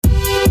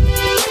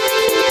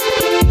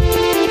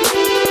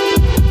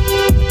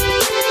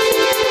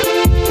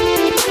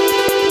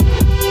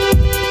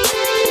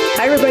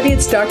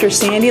Dr.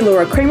 Sandy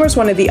Laura Cremers,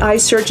 one of the eye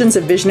surgeons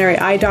of Visionary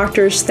Eye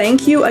Doctors.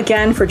 Thank you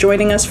again for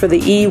joining us for the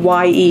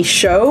EYE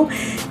show.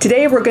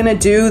 Today we're going to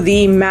do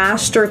the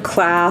master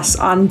class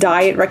on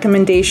diet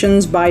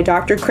recommendations by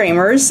Dr.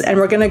 Cremers, and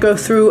we're going to go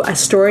through a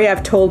story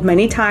I've told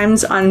many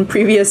times on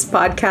previous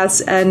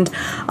podcasts and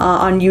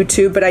on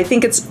YouTube, but I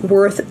think it's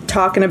worth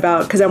talking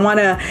about because I want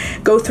to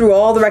go through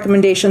all the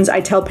recommendations I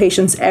tell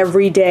patients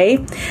every day.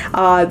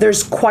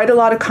 There's quite a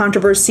lot of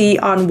controversy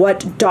on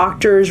what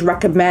doctors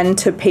recommend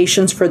to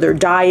patients for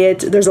their diet.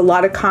 There's a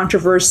lot of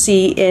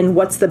controversy in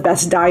what's the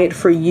best diet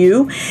for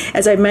you.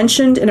 As I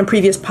mentioned in a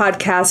previous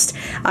podcast,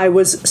 I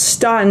was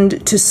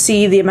stunned to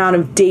see the amount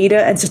of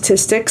data and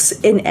statistics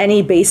in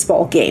any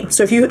baseball game.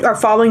 So if you are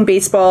following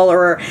baseball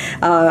or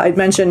I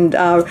mentioned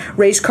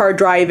race car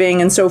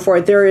driving and so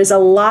forth, there is a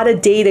lot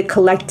of data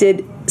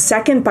collected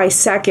second by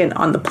second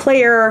on the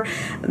player,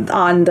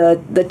 on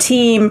the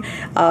team,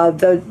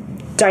 the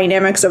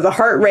dynamics of the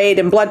heart rate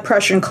and blood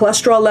pressure and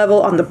cholesterol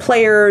level on the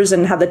players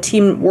and how the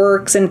team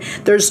works. And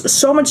there's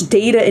so much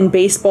data in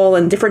baseball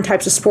and different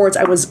types of sports.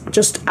 I was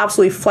just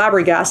absolutely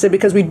flabbergasted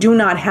because we do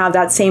not have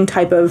that same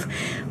type of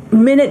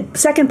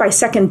second by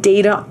second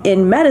data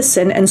in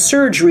medicine and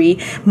surgery,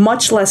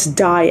 much less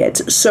diet.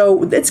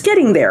 So it's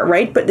getting there,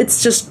 right? But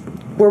it's just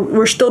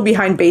we're still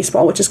behind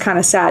baseball, which is kind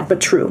of sad,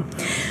 but true.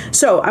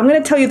 So I'm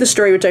going to tell you the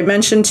story, which I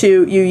mentioned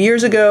to you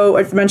years ago,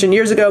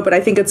 but I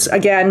think it's,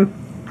 again,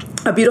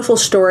 a beautiful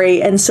story.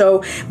 And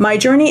so my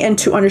journey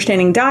into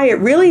understanding diet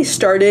really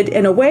started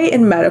in a way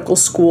in medical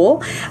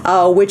school,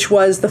 which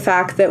was the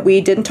fact that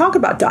we didn't talk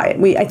about diet.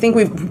 I think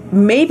we've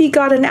maybe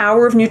got an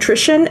hour of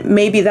nutrition,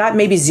 maybe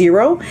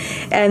zero.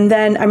 And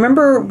then I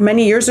remember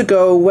many years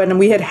ago when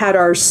we had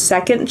our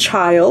second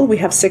child, we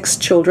have 6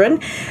 children,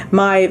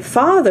 my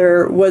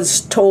father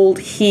was told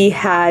he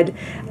had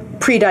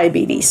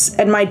pre-diabetes.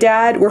 And my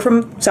dad, we're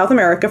from South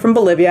America, from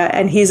Bolivia,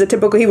 and he used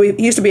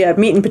to be a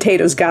meat and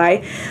potatoes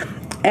guy.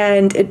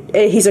 And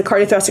he's a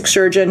cardiothoracic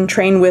surgeon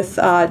trained with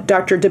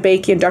Dr.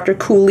 DeBakey and Dr.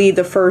 Cooley,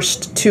 the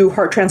first 2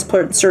 heart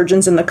transplant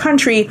surgeons in the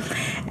country.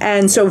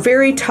 And so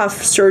very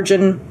tough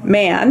surgeon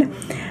man,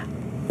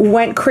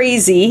 went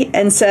crazy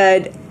and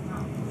said,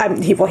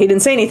 he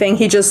didn't say anything.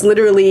 He just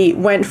literally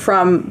went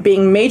from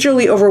being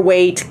majorly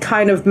overweight,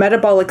 kind of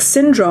metabolic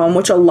syndrome,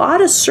 which a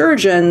lot of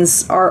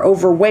surgeons are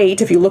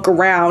overweight. If you look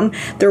around,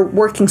 they're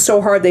working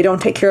so hard, they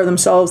don't take care of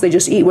themselves. They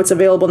just eat what's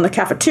available in the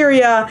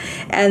cafeteria,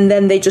 and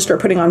then they just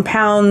start putting on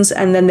pounds,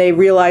 and then they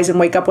realize and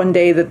wake up one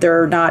day that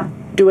they're not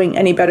doing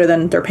any better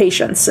than their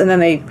patients, and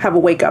then they have a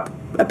wake-up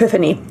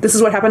epiphany. This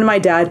is what happened to my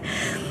dad.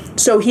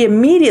 So he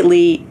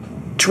immediately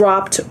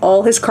dropped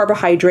all his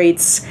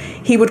carbohydrates.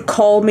 He would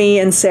call me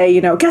and say,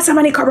 guess how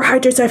many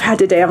carbohydrates I've had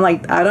today? I'm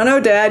like, I don't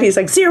know, Dad. He's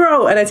like,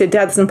 0. And I said,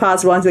 Dad, that's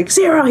impossible. I was like,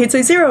 0. He'd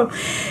say 0.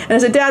 And I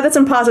said, Dad, that's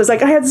impossible. It's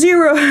like, I had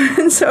 0.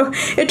 And so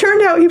it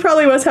turned out he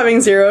probably was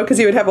having 0 because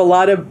he would have a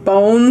lot of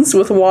bones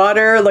with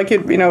water. Like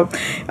he'd,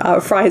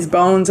 fry his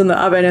bones in the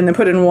oven and then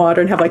put it in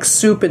water and have like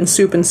soup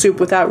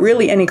without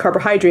really any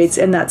carbohydrates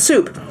in that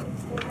soup.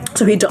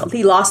 So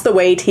he lost the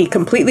weight. He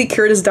completely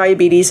cured his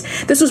diabetes.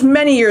 This was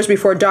many years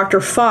before Dr.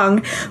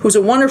 Fung, who's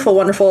a wonderful,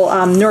 wonderful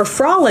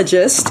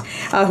nephrologist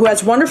who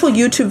has wonderful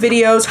YouTube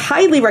videos.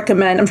 Highly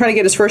recommend. I'm trying to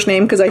get his first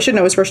name because I should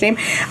know his first name.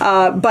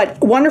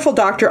 But wonderful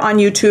doctor on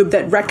YouTube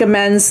that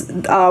recommends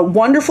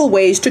wonderful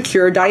ways to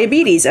cure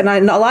diabetes. And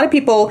a lot of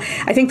people,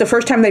 I think the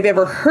first time they've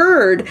ever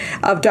heard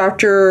of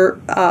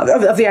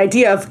of the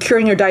idea of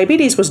curing your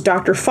diabetes was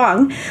Dr.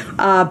 Fung.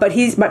 But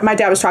my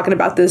dad was talking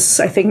about this,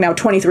 I think now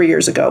 23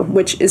 years ago,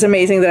 which is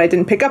amazing that I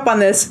didn't pick up on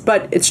this,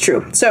 but it's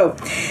true. So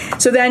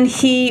then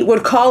he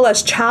would call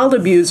us child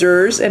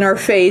abusers in our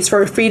face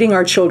for feeding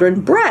our children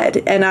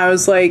bread. And I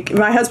was like,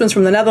 my husband's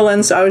from the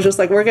Netherlands, so I was just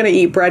like, we're going to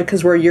eat bread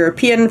because we're a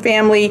European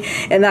family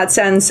in that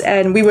sense.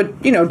 And we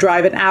would,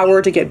 drive an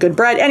hour to get good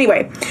bread.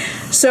 Anyway,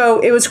 so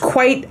it was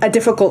quite a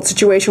difficult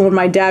situation when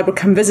my dad would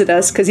come visit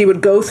us because he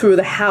would go through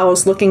the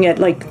house looking at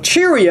like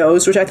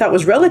Cheerios, which I thought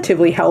was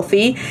relatively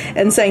healthy,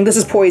 and saying, this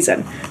is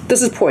poison.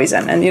 This is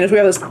poison. And, we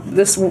have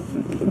this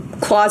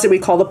closet we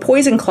call the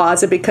poison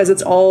closet because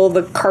it's all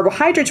the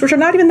carbohydrates, which are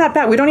not even that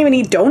bad. We don't even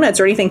eat donuts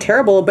or anything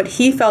terrible, but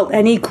he felt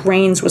any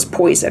grains was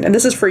poison. And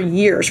this is for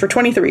years, for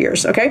 23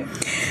 years, okay?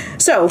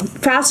 So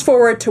fast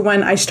forward to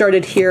when I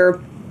started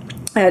here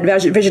at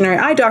Visionary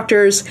Eye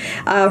Doctors.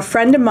 A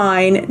friend of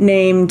mine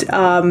named,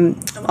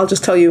 I'll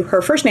just tell you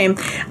her first name,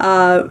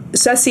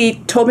 Ceci,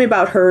 told me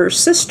about her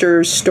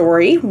sister's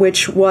story,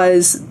 which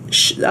was,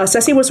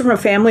 Ceci was from a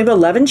family of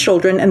 11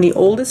 children, and the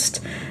oldest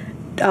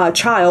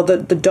child,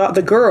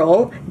 the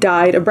girl,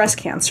 died of breast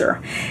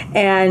cancer,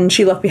 and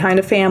she left behind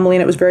a family,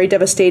 and it was very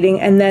devastating.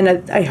 And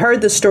then I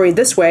heard the story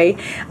this way,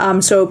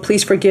 so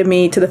please forgive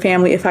me to the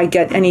family if I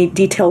get any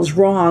details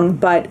wrong,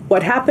 but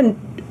what happened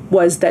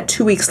was that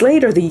 2 weeks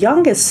later, the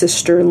youngest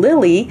sister,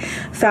 Lily,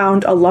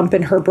 found a lump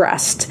in her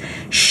breast.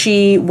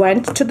 She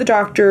went to the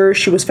doctor.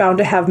 She was found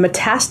to have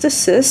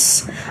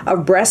metastasis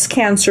of breast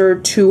cancer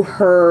to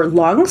her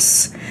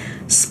lungs,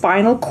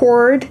 spinal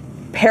cord,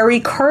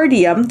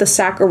 pericardium, the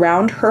sac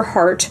around her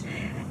heart,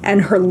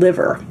 and her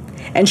liver.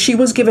 and she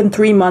was given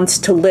 3 months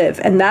to live.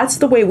 And that's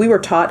the way we were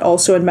taught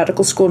also in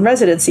medical school and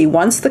residency.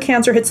 Once the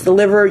cancer hits the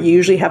liver, you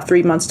usually have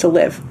 3 months to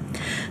live.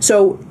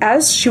 So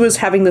as she was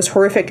having this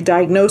horrific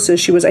diagnosis,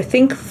 she was, I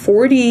think,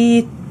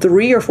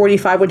 43 or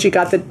 45 when she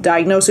got the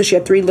diagnosis. She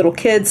had 3 little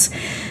kids.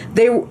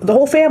 The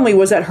whole family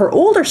was at her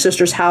older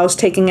sister's house,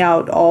 taking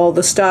out all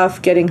the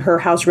stuff, getting her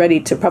house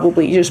ready to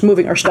probably just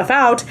moving her stuff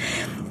out.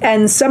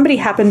 And somebody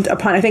happened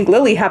upon, I think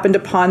Lily happened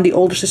upon the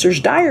older sister's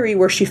diary,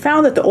 where she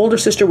found that the older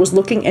sister was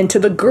looking into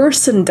the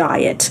Gerson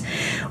diet,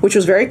 which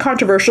was very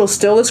controversial,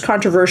 still is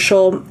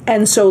controversial.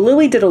 And so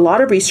Lily did a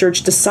lot of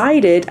research,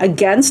 decided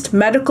against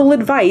medical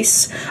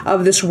advice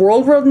of this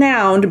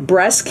world-renowned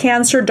breast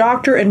cancer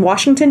doctor in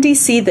Washington,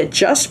 D.C. that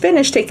just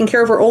finished taking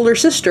care of her older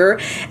sister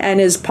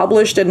and is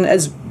published and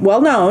is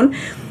well known.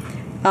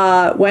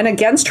 Went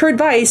against her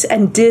advice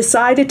and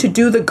decided to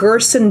do the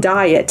Gerson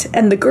diet.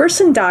 And the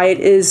Gerson diet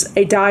is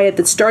a diet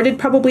that started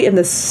probably in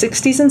the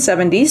 60s and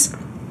 70s.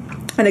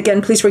 And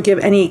again, please forgive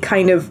any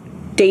kind of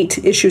date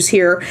issues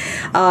here.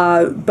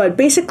 But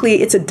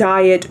basically, it's a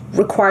diet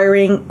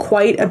requiring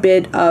quite a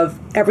bit of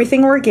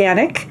everything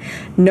organic,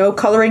 no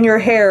coloring your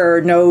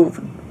hair, no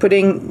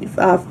putting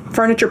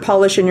furniture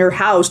polish in your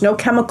house, no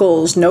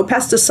chemicals, no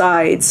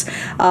pesticides.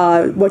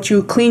 What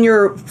you clean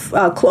your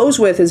clothes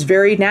with is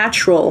very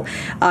natural.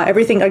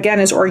 Everything, again,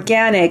 is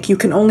organic. You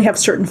can only have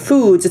certain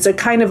foods. It's a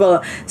kind of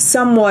a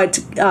somewhat,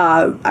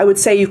 I would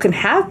say you can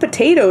have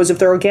potatoes if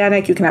they're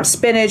organic. You can have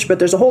spinach, but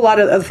there's a whole lot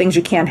of other things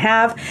you can't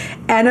have.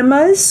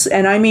 Enemas,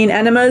 and I mean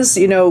enemas,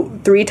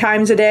 3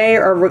 times a day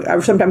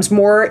or sometimes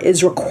more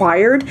is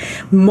required.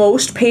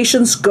 Most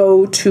patients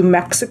go to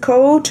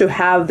Mexico to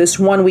have this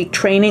 1-week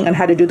training on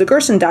how to do the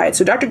Gerson diet.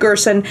 So Dr.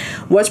 Gerson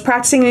was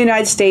practicing in the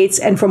United States,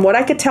 and from what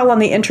I could tell on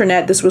the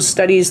internet, this was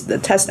studies, the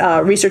test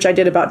research I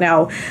did about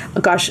now,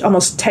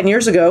 almost 10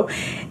 years ago,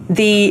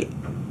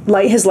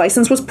 his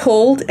license was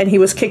pulled and he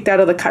was kicked out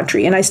of the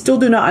country. And I still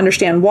do not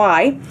understand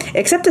why,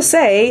 except to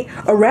say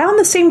around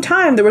the same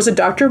time there was a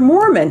Dr.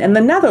 Mormon in the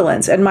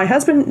Netherlands. And my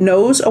husband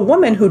knows a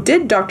woman who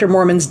did Dr.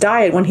 Mormon's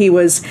diet when he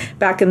was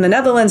back in the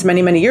Netherlands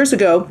many, many years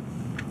ago.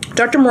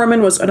 Dr.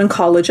 Mormon was an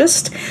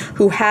oncologist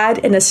who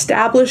had an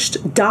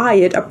established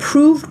diet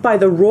approved by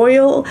the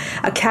Royal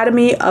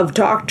Academy of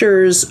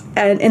Doctors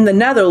in the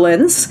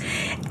Netherlands.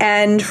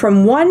 And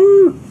from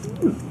one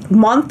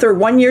month or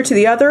 1 year to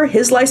the other,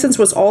 his license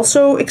was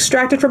also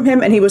extracted from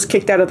him and he was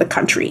kicked out of the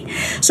country.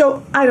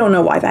 So I don't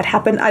know why that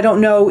happened. I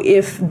don't know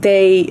if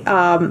there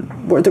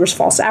was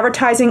false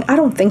advertising. I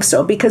don't think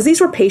so, because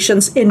these were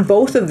patients in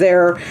both of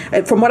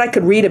from what I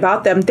could read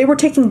about them, they were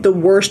taking the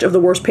worst of the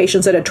worst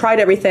patients that had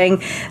tried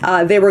everything.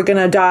 They were going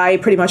to die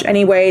pretty much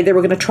anyway. They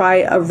were going to try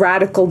a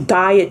radical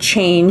diet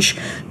change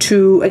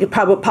to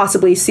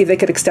possibly see if they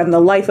could extend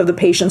the life of the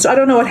patient. So I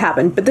don't know what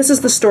happened, but this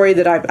is the story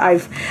that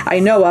I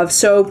know of.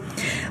 So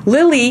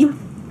Lily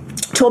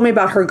told me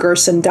about her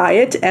Gerson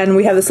diet, and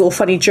we have this little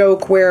funny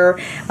joke where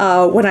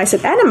when I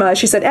said enema,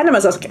 she said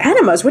enemas. I was like,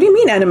 enemas? What do you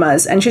mean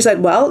enemas? And she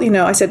said, well,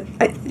 I said,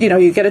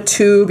 you get a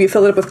tube, you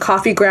fill it up with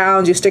coffee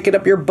grounds, you stick it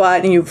up your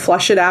butt, and you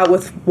flush it out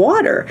with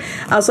water.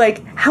 I was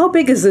like, how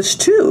big is this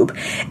tube?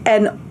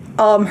 And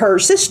her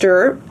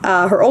sister,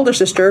 her older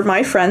sister,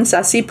 my friend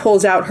Ceci,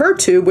 pulls out her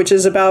tube, which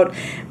is about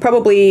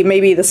probably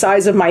maybe the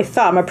size of my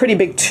thumb, a pretty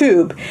big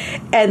tube.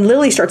 And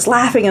Lily starts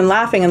laughing and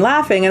laughing and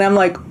laughing. And I'm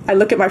like, I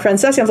look at my friend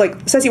Ceci, I was like,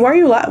 Ceci, why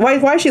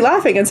is she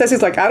laughing? And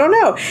Ceci's like, I don't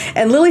know.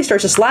 And Lily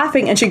starts just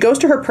laughing, and she goes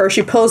to her purse,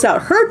 she pulls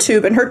out her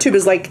tube, and her tube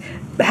is like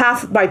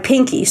half my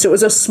pinky. So it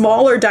was a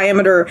smaller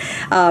diameter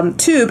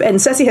tube.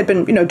 And Ceci had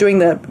been, doing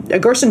the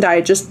Gerson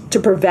diet just to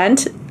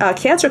prevent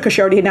cancer, because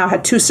she already now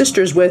had 2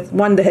 sisters with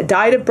one that had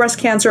died of breast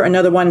cancer,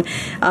 another one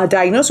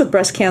diagnosed with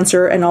breast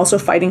cancer, and also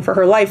fighting for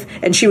her life.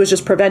 And she was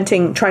just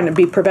trying to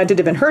be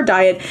preventative in her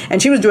diet,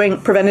 and she was doing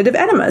preventative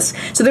enemas.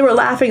 So they were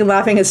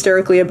laughing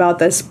hysterically about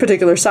this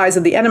particular size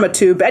of the enema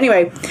tube.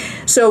 Anyway,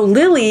 so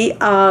Lily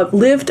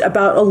lived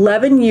about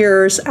 11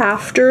 years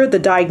after the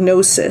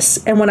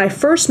diagnosis. And when I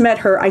first met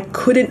her, I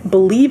couldn't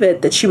believe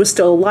it that she was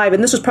still alive.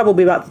 And this was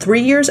probably about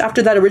 3 years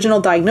after that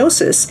original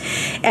diagnosis.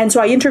 And so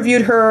I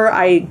interviewed her.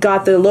 I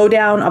got the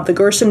lowdown of the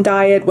Gerson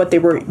diet, what they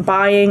were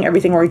buying,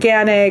 everything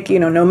organic,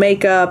 no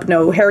makeup,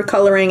 no hair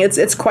coloring.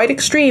 It's quite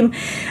extreme.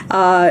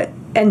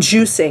 And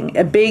juicing,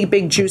 a big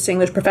juicing.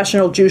 There's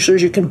professional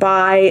juicers you can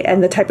buy,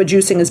 and the type of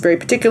juicing is very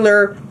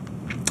particular.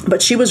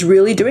 But she was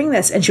really doing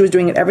this, and she was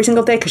doing it every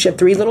single day because she had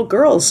 3 little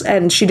girls,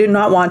 and she did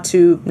not want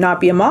to not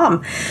be a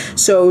mom.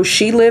 So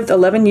she lived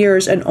 11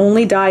 years and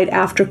only died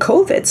after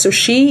COVID. So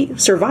she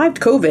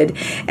survived COVID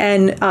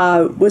and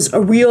was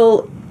a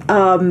real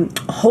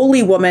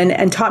holy woman,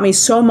 and taught me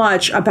so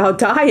much about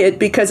diet,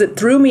 because it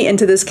threw me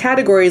into this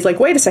category. It's like,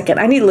 wait a second,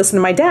 I need to listen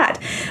to my dad.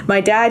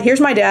 Here's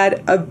my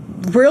dad, a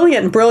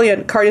brilliant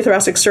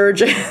cardiothoracic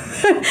surgeon.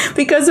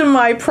 Because of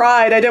my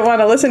pride, I didn't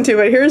want to listen to,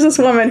 but here's this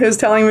woman who's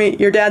telling me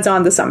your dad's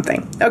on to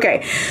something.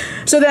 Okay.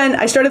 So then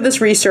I started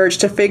this research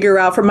to figure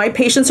out for my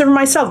patients and for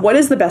myself, what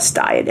is the best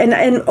diet? And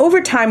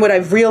over time, what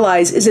I've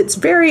realized is it's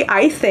very,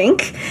 I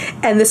think,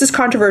 and this is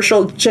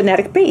controversial,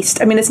 genetic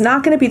based. I mean, it's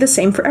not going to be the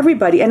same for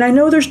everybody. And I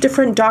know there's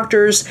different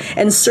doctors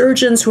and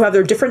surgeons who have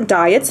their different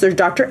diets. There's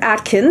Dr.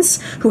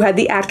 Atkins, who had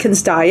the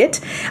Atkins diet.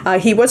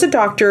 He was a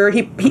doctor.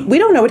 We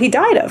don't know what he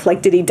died of.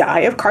 Like, did he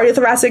die of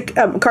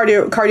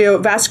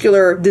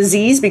cardiovascular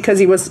disease because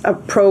he was a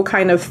pro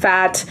kind of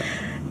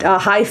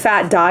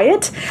high-fat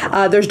diet?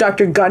 There's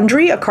Dr.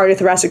 Gundry, a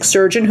cardiothoracic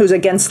surgeon who's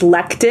against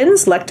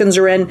lectins. Lectins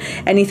are in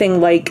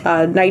anything like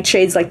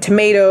nightshades like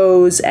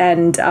tomatoes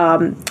and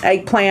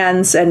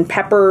eggplants and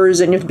peppers,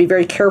 and you have to be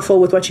very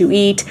careful with what you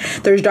eat.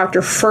 There's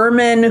Dr.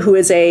 Furman, who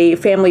is a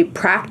family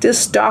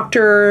practice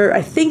doctor,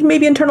 I think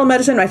maybe internal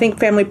medicine, I think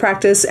family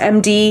practice,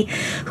 MD,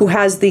 who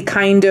has the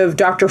kind of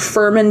Dr.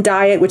 Furman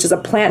diet, which is a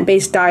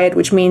plant-based diet,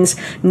 which means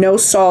no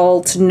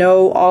salt,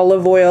 no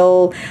olive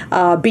oil,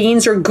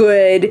 beans are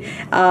good,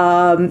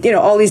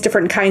 all these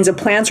different kinds of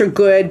plants are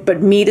good,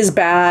 but meat is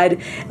bad.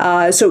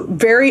 So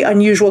very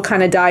unusual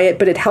kind of diet,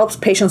 but it helps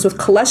patients with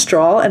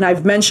cholesterol. And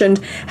I've mentioned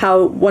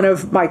how one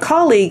of my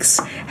colleagues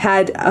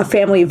had a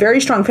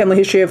very strong family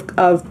history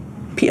of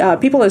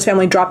people in his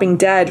family dropping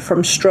dead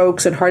from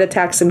strokes and heart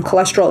attacks and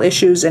cholesterol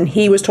issues. And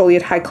he was totally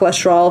at high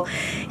cholesterol.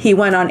 He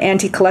went on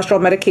anti-cholesterol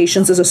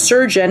medications as a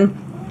surgeon,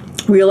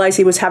 realized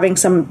he was having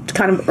some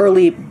kind of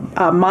early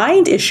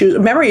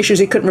memory issues.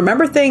 He couldn't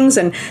remember things,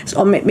 and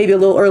maybe a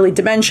little early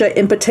dementia,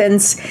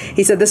 impotence.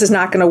 He said, this is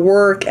not going to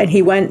work. And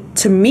he went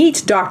to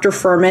meet Dr.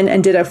 Furman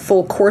and did a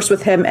full course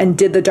with him and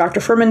did the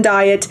Dr. Furman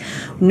diet,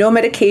 no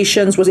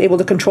medications, was able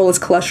to control his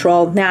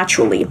cholesterol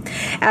naturally.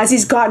 As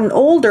he's gotten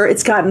older,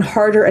 it's gotten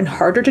harder and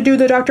harder to do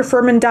the Dr.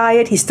 Furman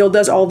diet. He still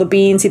does all the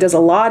beans. He does a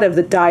lot of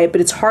the diet, but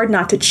it's hard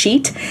not to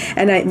cheat.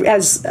 And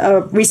as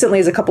recently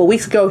as a couple of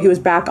weeks ago, he was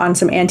back on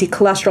some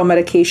anti-cholesterol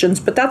medications,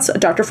 but that's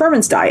Dr.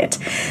 Furman's diet.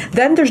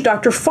 Then there's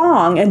Dr.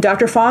 Fong, and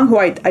Dr. Fong, who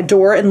I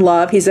adore and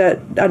love, he's a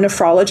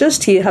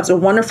nephrologist. He has a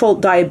wonderful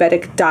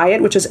diabetic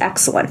diet, which is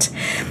excellent.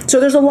 So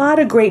there's a lot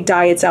of great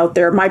diets out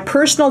there. My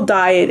personal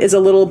diet is a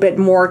little bit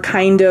more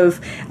kind of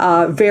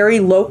very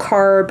low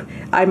carb.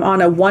 I'm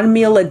on a 1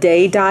 meal a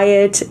day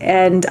diet,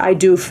 and I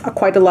do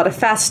quite a lot of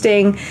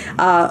fasting,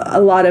 a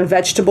lot of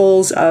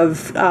vegetables, a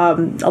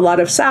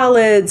lot of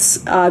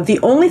salads. The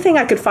only thing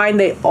I could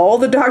find all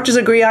the doctors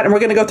agree on, and we're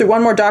going to go through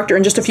one more doctor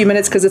in just a few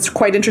minutes because it's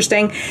quite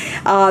interesting.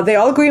 They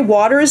all agree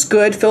water is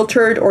good,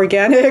 filtered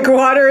organic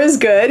water is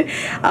good.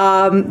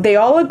 They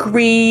all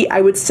agree, I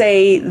would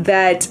say,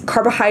 that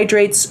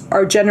carbohydrates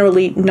are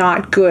generally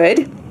not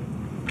good.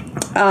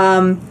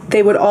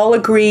 They would all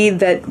agree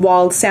that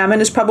wild salmon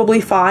is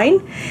probably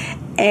fine.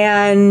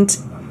 And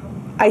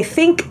I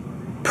think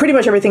pretty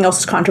much everything else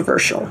is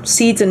controversial.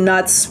 Seeds and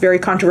nuts, very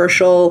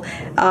controversial.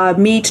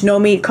 Meat, no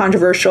meat,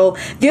 controversial.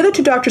 The other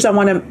two doctors I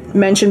want to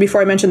mention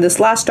before I mention this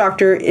last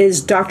doctor is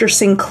Dr.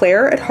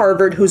 Sinclair at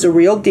Harvard, who's a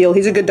real deal.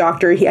 He's a good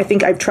doctor. I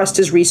think I trust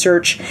his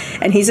research,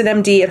 and he's an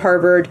MD at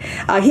Harvard.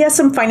 He has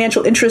some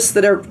financial interests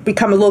that are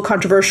become a little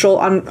controversial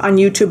on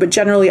YouTube, but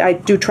generally I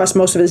do trust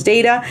most of his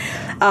data.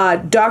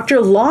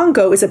 Dr.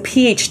 Longo is a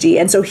PhD,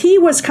 and so he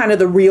was kind of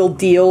the real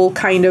deal,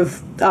 kind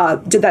of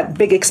did that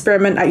big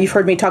experiment you've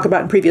heard me talk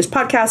about in previous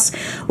podcasts,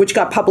 which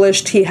got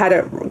published. He had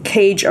a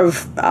cage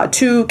of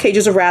 2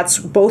 cages of rats,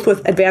 both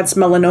with advanced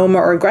melanoma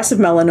or aggressive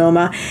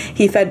melanoma.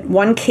 He fed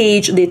one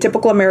cage the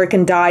typical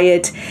American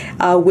diet,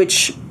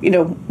 which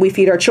we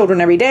feed our children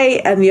every day,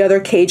 and the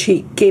other cage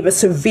he gave a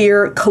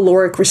severe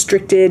caloric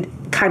restricted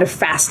kind of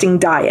fasting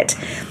diet.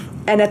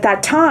 And at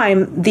that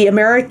time, the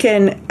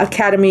American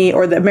Academy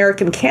or the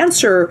American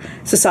Cancer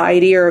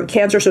Society or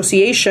Cancer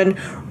Association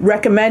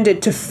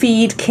recommended to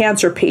feed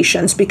cancer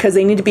patients because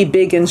they need to be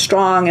big and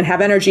strong and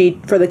have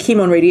energy for the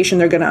chemo and radiation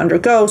they're going to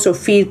undergo. So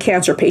feed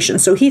cancer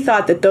patients. So he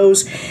thought that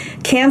those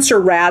cancer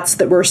rats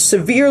that were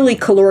severely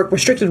caloric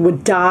restricted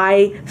would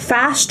die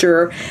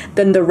faster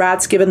than the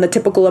rats given the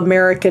typical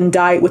American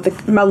diet with the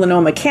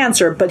melanoma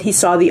cancer. But he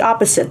saw the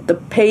opposite.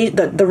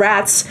 The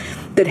rats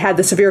that had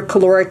the severe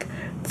caloric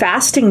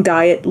fasting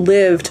diet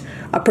lived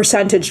a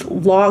percentage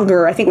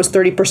longer. I think it was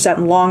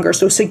 30% longer.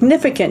 So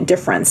significant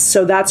difference.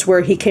 So that's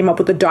where he came up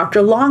with the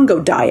Dr.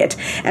 Longo diet.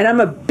 And I'm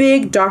a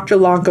big Dr.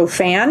 Longo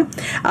fan,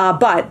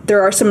 but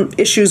there are some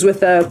issues with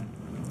the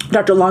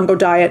Dr. Longo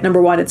diet.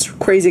 Number one, it's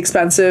crazy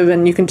expensive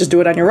and you can just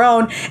do it on your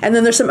own. And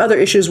then there's some other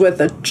issues with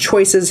the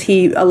choices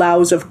he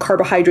allows of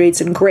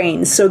carbohydrates and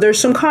grains. So there's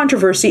some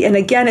controversy. And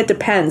again, it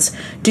depends.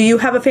 Do you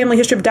have a family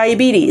history of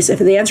diabetes? If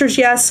the answer is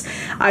yes,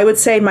 I would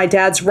say my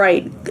dad's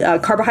right.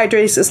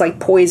 Carbohydrates is like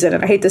poison.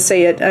 And I hate to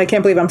say it. And I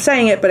can't believe I'm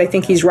saying it, but I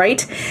think he's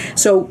right.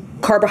 So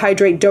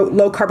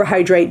low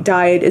carbohydrate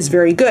diet is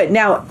very good.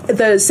 Now,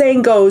 the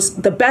saying goes,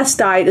 the best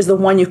diet is the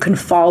one you can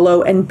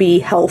follow and be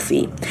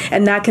healthy.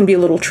 And that can be a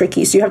little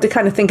tricky. So you have to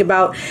kind of think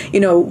about,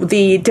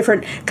 the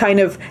different kind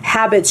of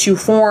habits you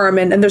form.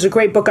 And there's a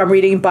great book I'm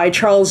reading by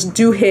Charles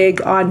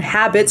Duhigg on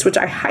habits, which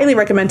I highly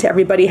recommend to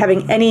everybody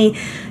having any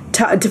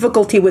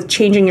difficulty with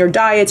changing your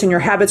diets and your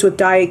habits with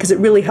diet, because it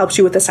really helps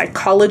you with the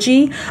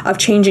psychology of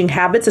changing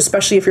habits,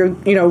 especially if you're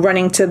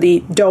running to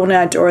the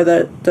donut or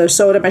the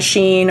soda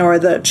machine or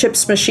the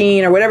chips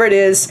machine or whatever it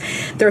is.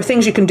 There are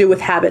things you can do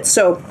with habits.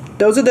 So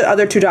those are the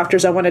other two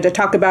doctors I wanted to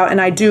talk about,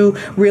 and I do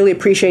really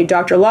appreciate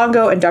Dr.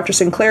 Longo and Dr.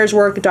 Sinclair's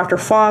work, Dr.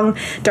 Fong,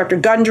 Dr.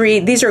 Gundry.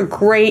 These are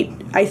great,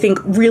 I think,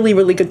 really,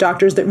 really good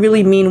doctors that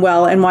really mean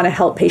well and want to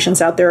help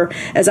patients out there,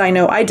 as I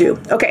know I do.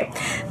 Okay,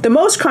 the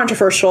most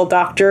controversial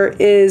doctor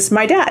is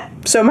my dad.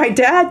 So my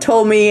dad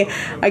told me,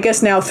 I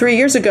guess now 3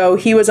 years ago,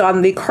 he was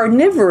on the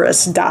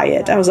carnivorous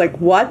diet. I was like,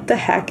 what the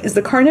heck is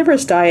the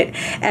carnivorous diet?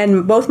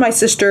 And both my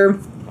sister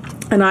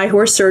and I, who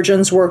are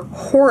surgeons, were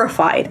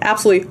horrified,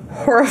 absolutely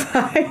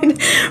horrified.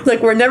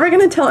 Like, we're never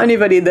going to tell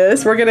anybody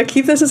this. We're going to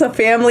keep this as a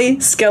family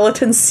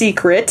skeleton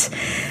secret.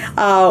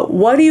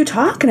 What are you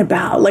talking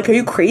about? Like, are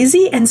you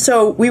crazy? And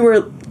so we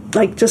were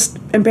just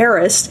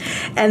embarrassed.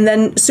 And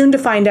then soon to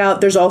find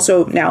out there's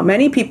also now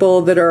many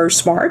people that are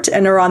smart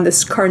and are on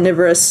this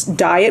carnivorous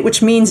diet,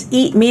 which means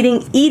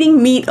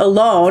eating meat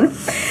alone.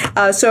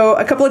 So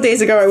a couple of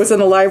days ago, I was in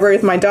the library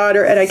with my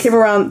daughter and I came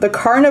around The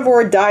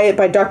Carnivore Diet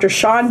by Dr.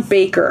 Sean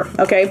Baker.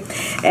 Okay.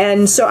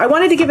 And so I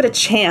wanted to give it a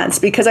chance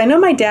because I know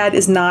my dad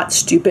is not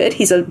stupid.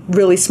 He's a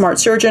really smart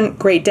surgeon,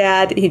 great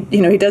dad. He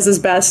does his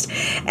best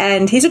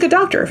and he's a good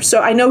doctor. So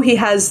I know he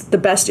has the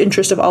best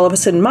interest of all of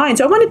us in mind.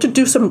 So I wanted to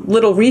do some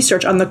little research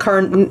on the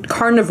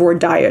carnivore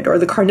diet or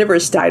the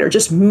carnivorous diet or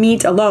just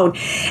meat alone.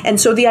 And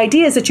so the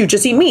idea is that you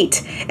just eat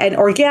meat and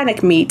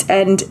organic meat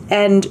and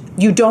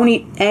you don't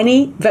eat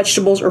any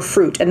vegetables or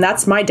fruit. And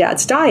that's my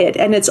dad's diet.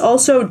 And it's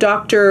also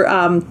Dr.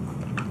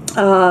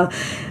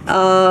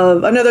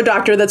 Another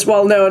doctor that's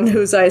well known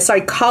who's a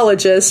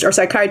psychologist or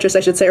psychiatrist, I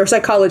should say, or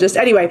psychologist.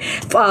 Anyway,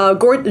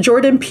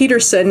 Jordan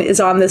Peterson is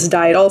on this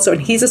diet also,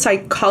 and he's a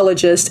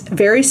psychologist,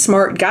 very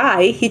smart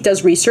guy. He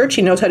does research.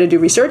 He knows how to do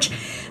research.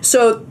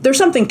 So there's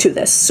something to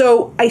this.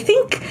 So I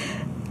think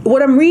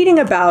what I'm reading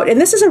about,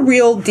 and this is a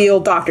real deal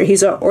doctor.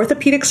 He's an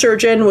orthopedic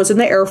surgeon, was in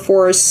the Air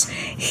Force.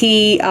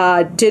 He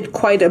did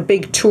quite a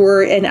big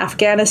tour in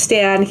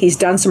Afghanistan. He's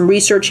done some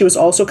research. He was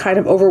also kind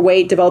of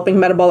overweight, developing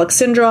metabolic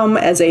syndrome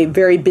as a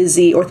very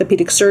busy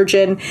orthopedic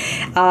surgeon,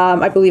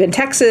 I believe in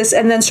Texas,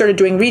 and then started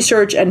doing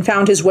research and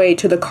found his way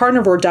to the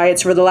carnivore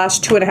diets for the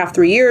last 2.5,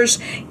 3 years.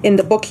 In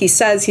the book, he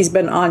says he's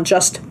been on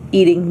just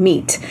eating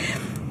meat.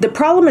 The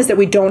problem is that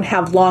we don't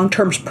have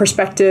long-term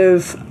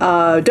perspective.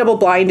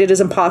 Double-blinded is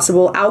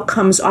impossible.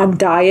 Outcomes on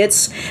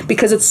diets,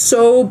 because it's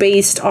so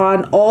based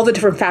on all the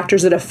different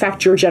factors that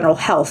affect your general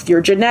health.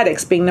 Your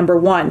genetics being number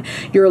one,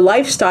 your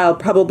lifestyle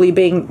probably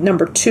being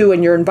number two,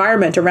 and your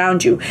environment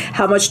around you.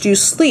 How much do you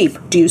sleep?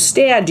 Do you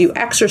stand? Do you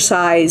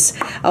exercise?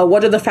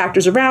 What are the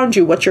factors around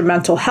you? What's your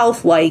mental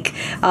health like?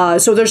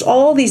 So there's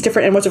all these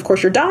different, and what's of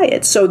course your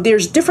diet. So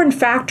there's different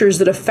factors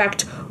that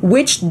affect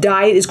which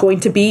diet is going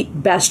to be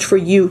best for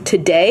you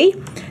today,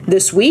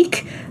 this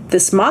week,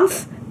 this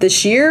month,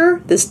 this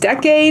year, this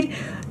decade,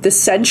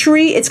 this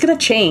century. It's going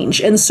to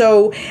change. And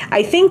so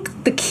I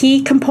think the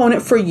key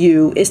component for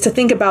you is to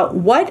think about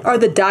what are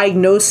the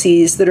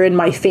diagnoses that are in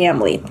my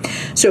family.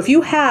 So if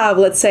you have,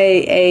 let's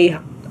say,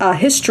 a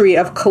history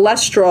of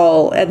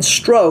cholesterol and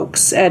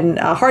strokes and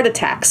heart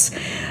attacks,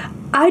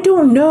 I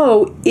don't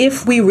know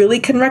if we really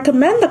can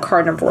recommend the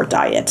carnivore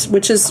diet,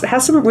 which has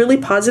some really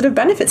positive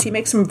benefits. He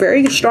makes some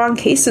very strong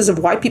cases of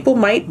why people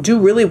might do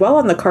really well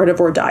on the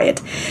carnivore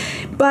diet.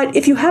 But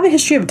if you have a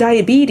history of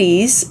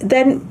diabetes,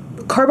 then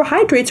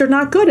carbohydrates are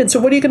not good. And so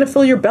what are you going to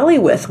fill your belly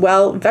with?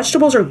 Well,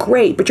 vegetables are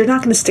great, but you're not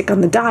going to stick on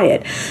the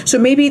diet. So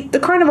maybe the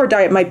carnivore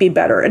diet might be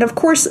better. And of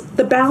course,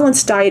 the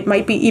balanced diet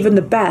might be even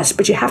the best,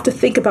 but you have to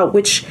think about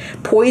which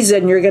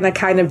poison you're going to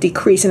kind of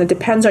decrease. And it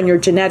depends on your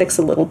genetics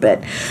a little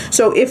bit.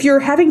 So if you're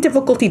having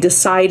difficulty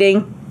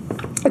deciding,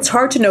 it's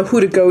hard to know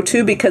who to go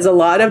to because a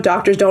lot of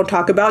doctors don't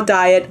talk about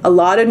diet. A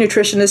lot of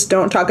nutritionists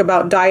don't talk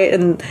about diet,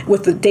 and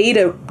with the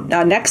data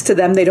next to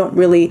them,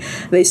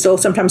 they still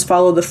sometimes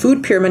follow the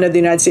food pyramid of the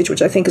United States,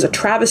 which I think is a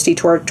travesty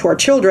to our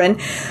children.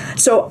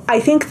 So I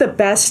think the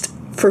best,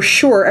 for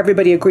sure,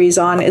 everybody agrees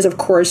on is, of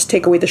course,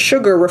 take away the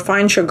sugar,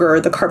 refined sugar,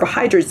 the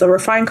carbohydrates, the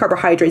refined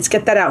carbohydrates,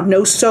 get that out.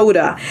 No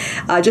soda.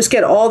 Just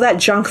get all that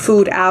junk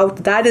food out.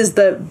 That is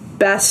the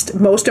best,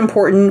 most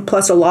important,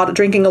 plus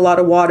drinking a lot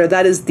of water.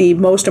 That is the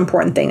most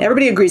important thing.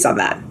 Everybody agrees on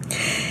that.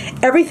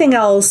 Everything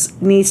else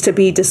needs to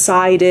be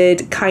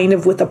decided kind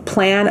of with a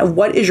plan of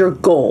what is your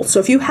goal. So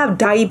if you have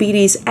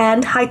diabetes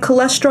and high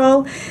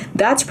cholesterol,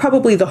 that's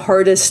probably the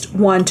hardest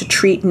one to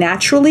treat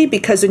naturally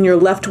because then you're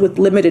left with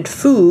limited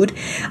food.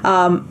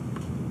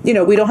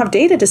 We don't have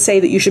data to say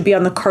that you should be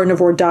on the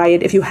carnivore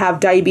diet if you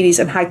have diabetes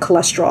and high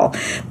cholesterol.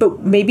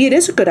 But maybe it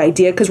is a good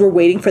idea because we're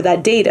waiting for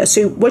that data.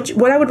 So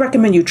what I would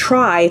recommend you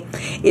try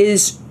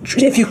is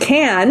if you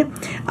can,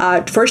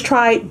 first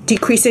try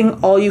decreasing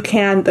all you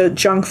can, the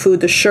junk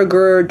food, the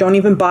sugar, don't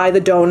even buy the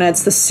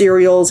donuts, the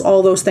cereals,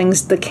 all those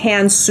things, the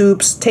canned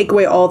soups, take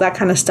away all that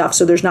kind of stuff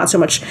so there's not so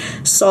much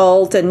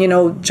salt and,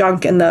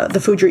 junk in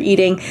the food you're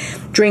eating.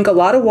 Drink a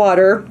lot of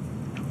water.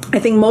 I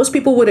think most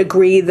people would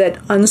agree that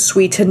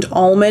unsweetened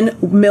almond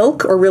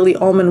milk, or really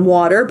almond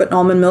water, but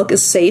almond milk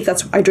is safe.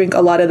 I drink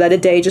a lot of that a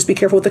day. Just be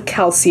careful with the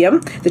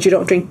calcium, that you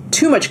don't drink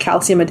too much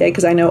calcium a day,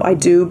 because I know I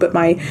do, but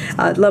my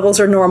levels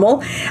are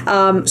normal.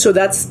 So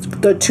that's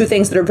the two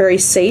things that are very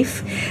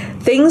safe.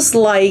 Things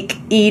like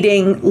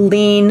eating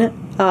lean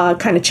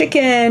kind of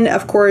chicken,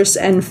 of course,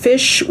 and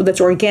fish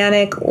that's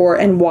organic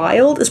and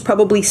wild is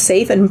probably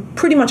safe. And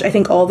pretty much I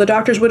think all the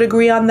doctors would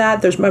agree on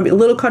that. There's maybe a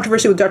little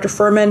controversy with Dr.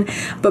 Furman,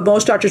 but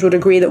most doctors would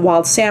agree that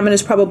wild salmon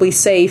is probably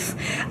safe,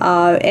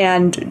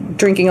 and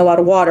drinking a lot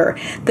of water.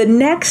 The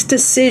next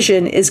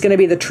decision is going to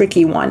be the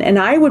tricky one. And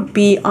I would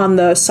be on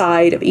the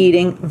side of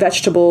eating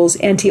vegetables,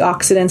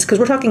 antioxidants, because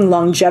we're talking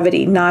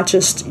longevity, not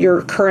just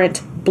your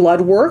current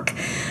blood work,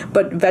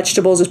 but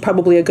vegetables is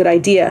probably a good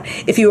idea.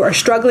 If you are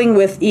struggling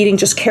with eating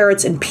just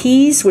carrots and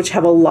peas, which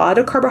have a lot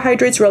of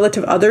carbohydrates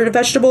relative to other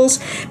vegetables,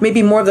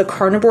 maybe more of the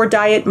carnivore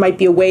diet might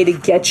be a way to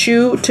get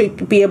you to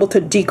be able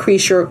to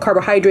decrease your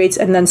carbohydrates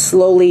and then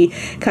slowly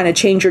kind of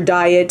change your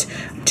diet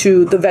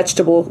to the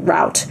vegetable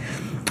route.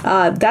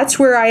 That's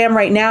where I am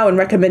right now in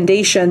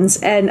recommendations,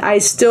 and I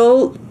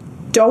still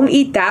don't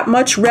eat that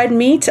much red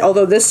meat,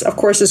 although this, of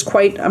course, is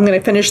I'm going to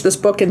finish this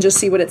book and just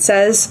see what it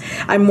says.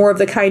 I'm more of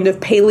the kind of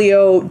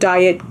paleo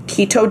diet,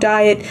 keto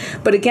diet.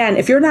 But again,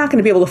 if you're not going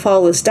to be able to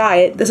follow this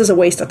diet, this is a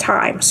waste of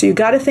time. So you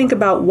got to think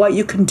about what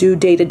you can do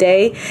day to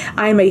day.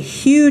 I'm a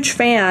huge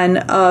fan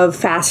of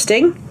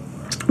fasting.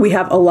 We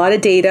have a lot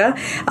of data.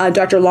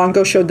 Dr.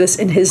 Longo showed this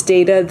in his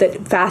data,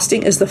 that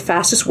fasting is the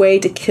fastest way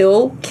to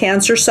kill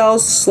cancer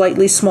cells,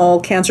 slightly small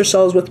cancer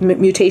cells with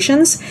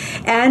mutations,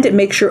 and it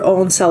makes your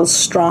own cells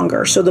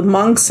stronger. So the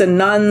monks and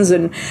nuns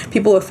and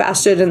people who have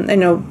fasted, and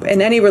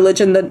in any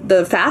religion,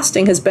 the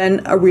fasting has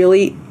been a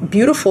really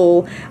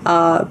beautiful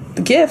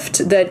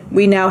gift that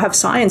we now have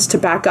science to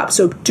back up.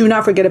 So do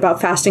not forget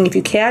about fasting if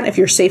you can. If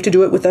you're safe to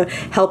do it with the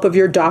help of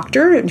your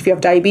doctor, and if you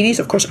have diabetes,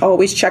 of course,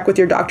 always check with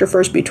your doctor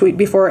first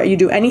before you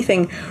do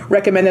anything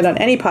recommended on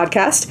any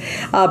podcast.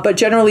 But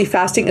generally,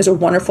 fasting is a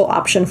wonderful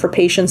option for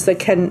patients that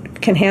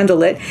can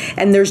handle it.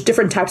 And there's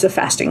different types of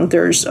fasting.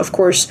 There's, of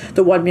course,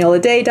 the 1 meal a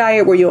day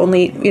diet, where you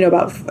only,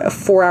 about a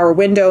 4-hour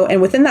window.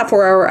 And within that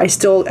 4-hour, I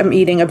still am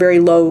eating a very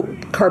low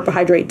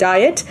carbohydrate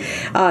diet.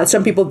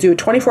 Some people do a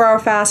 24-hour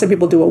fast, some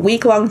people do a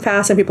week-long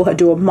fast, some people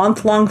do a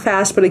month-long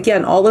fast. But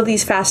again, all of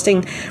these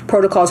fasting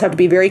protocols have to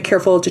be very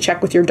careful to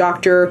check with your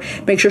doctor.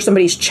 Make sure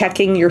somebody's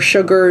checking your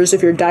sugars.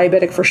 If you're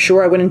diabetic, for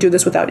sure, I wouldn't do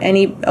this without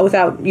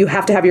you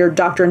have to have your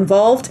doctor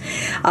involved.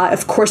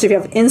 Of course, if you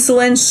have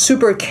insulin,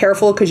 super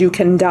careful, because you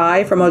can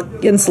die from an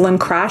insulin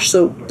crash.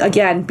 So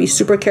again, be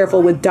super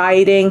careful with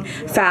dieting,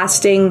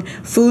 fasting,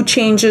 food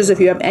changes if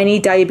you have any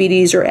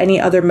diabetes or any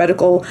other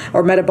medical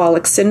or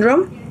metabolic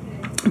syndrome.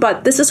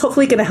 But this is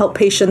hopefully going to help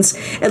patients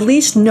at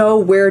least know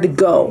where to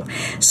go.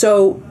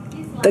 So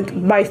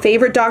my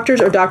favorite doctors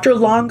are Dr.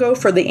 Longo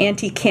for the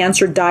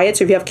anti-cancer diet.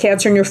 So if you have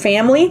cancer in your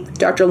family,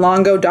 Dr.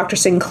 Longo, Dr.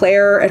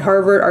 Sinclair at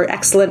Harvard are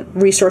excellent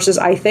resources,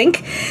 I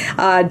think.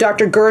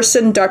 Dr.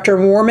 Gerson, Dr.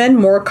 Moorman,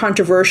 more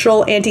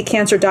controversial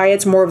anti-cancer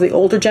diets, more of the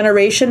older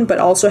generation, but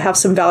also have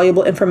some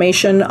valuable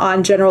information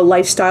on general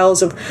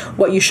lifestyles of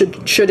what you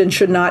should and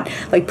should not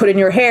like put in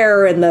your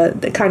hair, and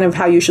the kind of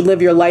how you should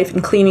live your life,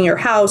 and cleaning your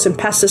house, and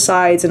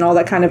pesticides and all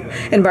that kind of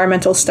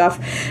environmental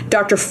stuff.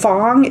 Dr.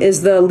 Fong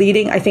is the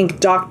leading, I think,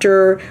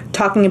 doctor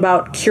talking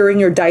about curing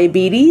your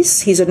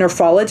diabetes. He's a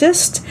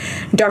nephrologist.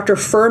 Dr.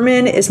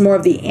 Furman is more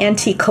of the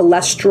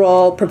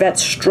anti-cholesterol, prevent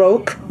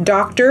stroke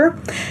doctor.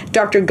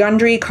 Dr.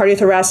 Gundry,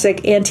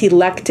 cardiothoracic,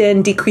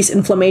 anti-lectin, decrease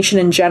inflammation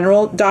in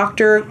general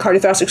doctor.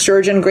 Cardiothoracic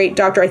surgeon, great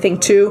doctor, I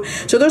think, too.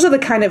 So those are the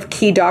kind of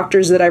key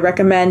doctors that I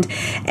recommend.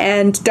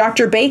 And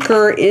Dr.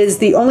 Baker is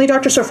the only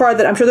doctor so far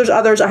that, I'm sure there's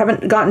others, I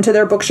haven't gotten to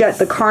their books yet,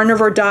 the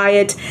carnivore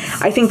diet.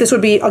 I think this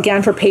would be,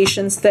 again, for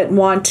patients that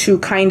want to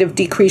kind of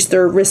decrease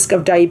their risk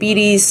of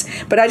diabetes.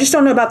 But I just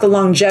don't know about the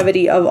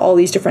longevity of all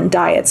these different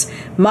diets.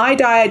 My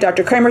diet,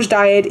 Dr. Cremers'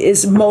 diet,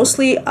 is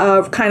mostly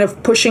kind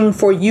of pushing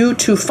for you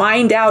to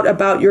find out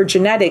about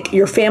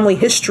your family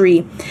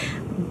history.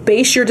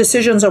 Base your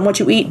decisions on what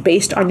you eat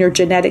based on your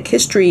genetic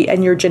history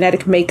and your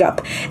genetic makeup.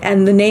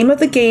 And the name of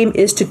the game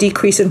is to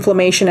decrease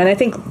inflammation. And I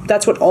think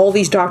that's what all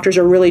these doctors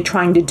are really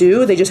trying to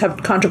do. They just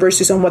have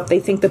controversies on what they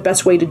think the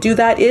best way to do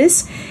that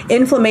is.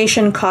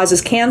 Inflammation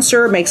causes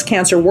cancer, makes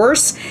cancer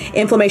worse.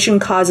 Inflammation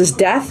causes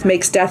death,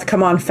 makes death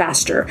come on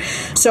faster.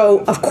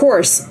 So, of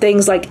course,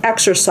 things like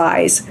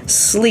exercise,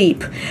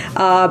 sleep,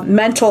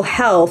 mental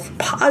health,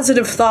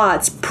 positive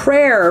thoughts,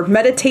 prayer,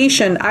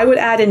 meditation. I would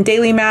add in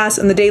daily mass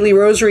and the daily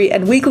rosary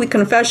and weekly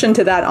confession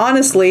to that.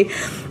 Honestly,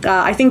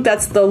 I think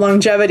that's the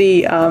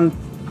longevity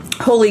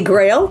holy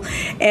grail.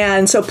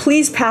 And so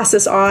please pass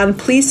this on.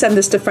 Please send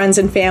this to friends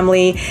and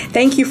family.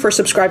 Thank you for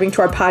subscribing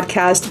to our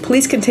podcast.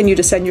 Please continue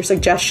to send your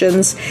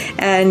suggestions,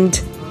 and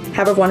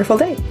Have a wonderful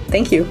day.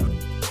 Thank you.